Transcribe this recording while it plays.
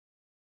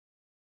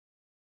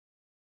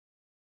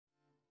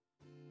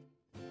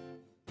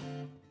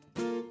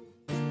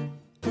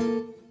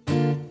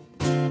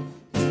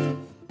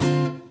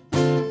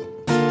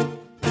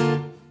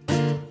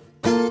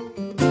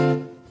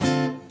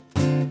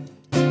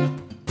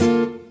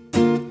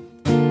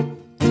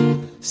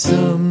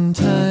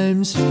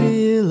Sometimes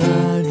feel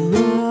I'd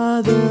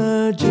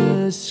rather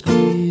just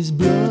squeeze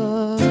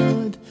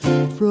blood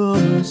from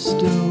a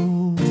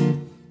stone.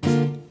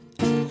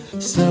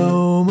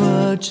 So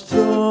much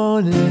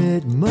thrown,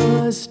 it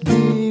must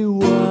be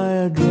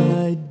wired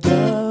right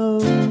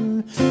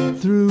down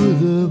through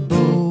the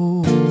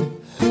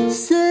bone.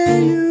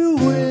 Say you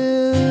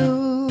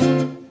will,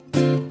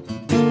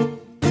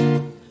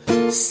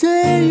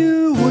 say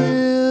you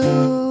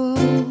will,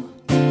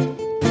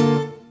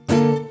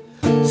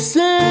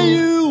 say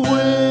you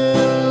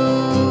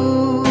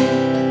will,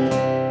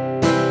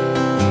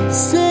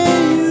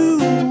 say you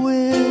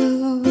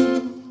will.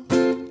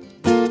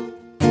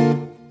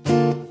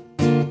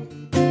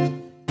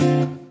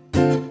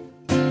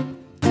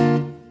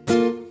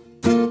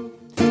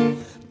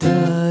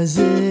 Does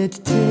it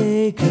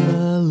take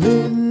a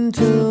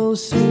lintel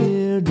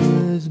seared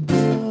with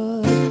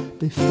blood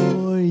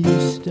before you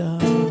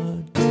start?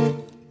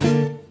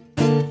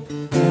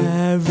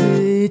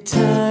 Every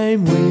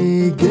time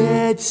we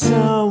get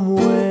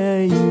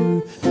somewhere,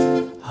 you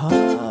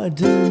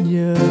harden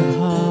your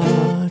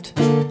heart.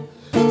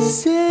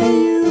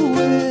 Say you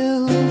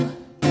will,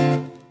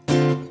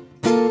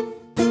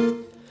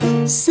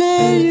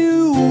 say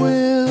you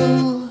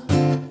will,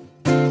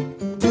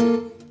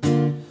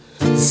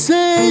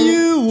 say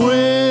you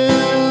will,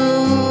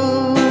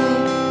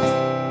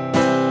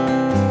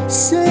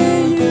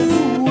 say you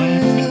will.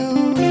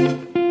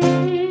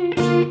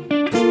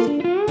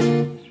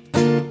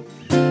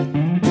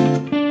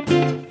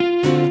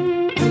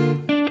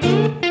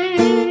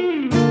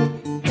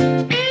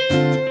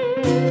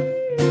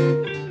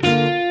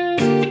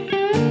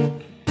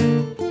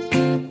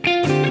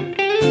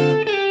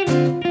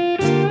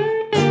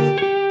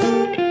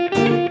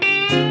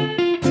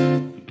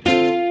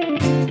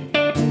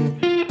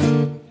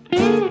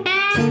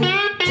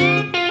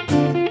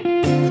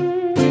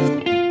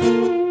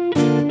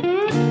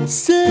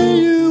 Say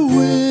you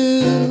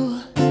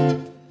will,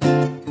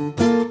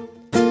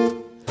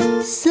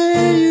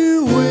 say you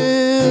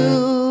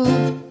will,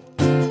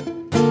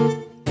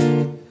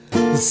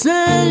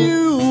 say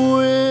you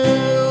will,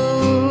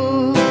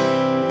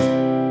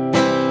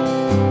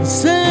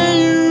 say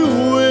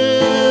you will,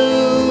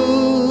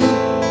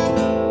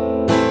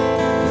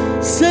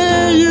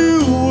 say you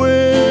will,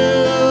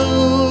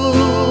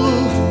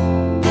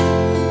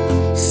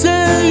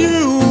 say you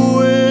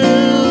will.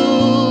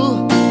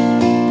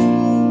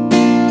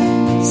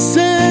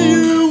 Say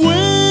you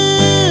will,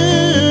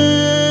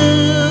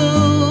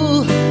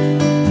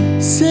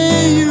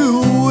 say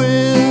you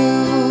will,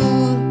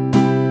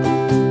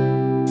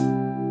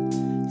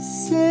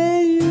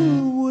 say you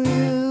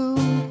will.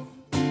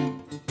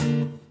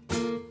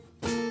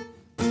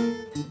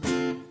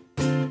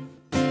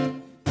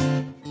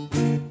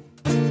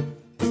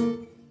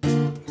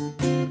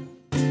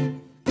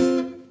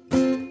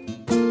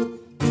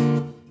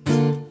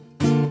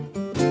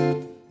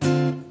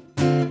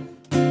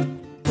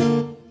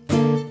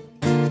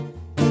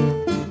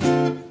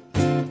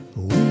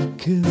 We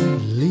could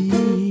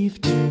leave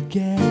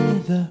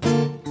together.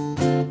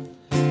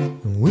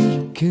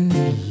 We could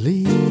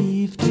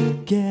leave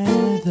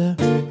together.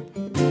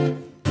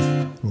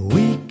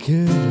 We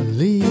could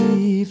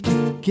leave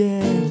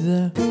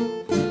together.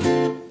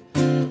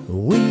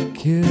 We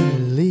could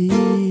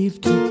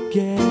leave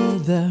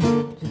together.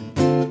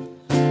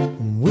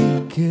 We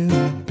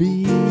could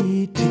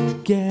be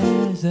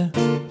together.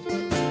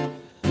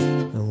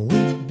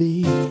 We'd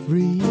be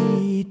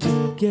free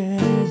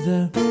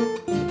together.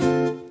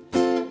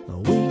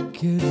 We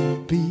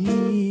could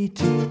be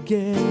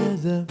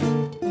together.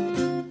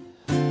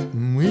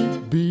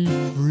 We'd be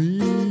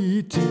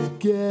free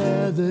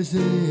together. Say,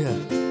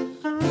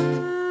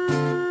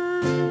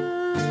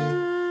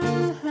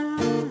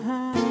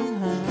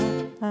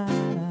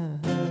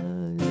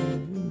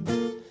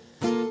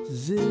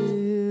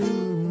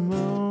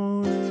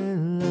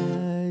 morning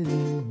light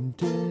is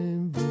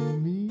time for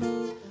me.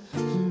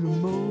 The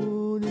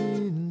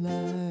morning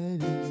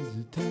light is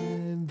the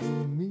time for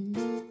me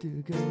to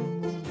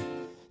come on.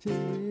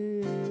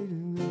 Say,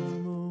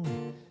 come on,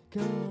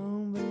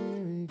 come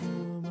baby,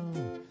 come on,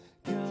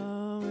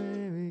 come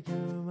baby,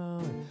 come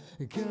on,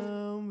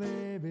 come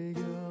baby,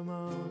 come on.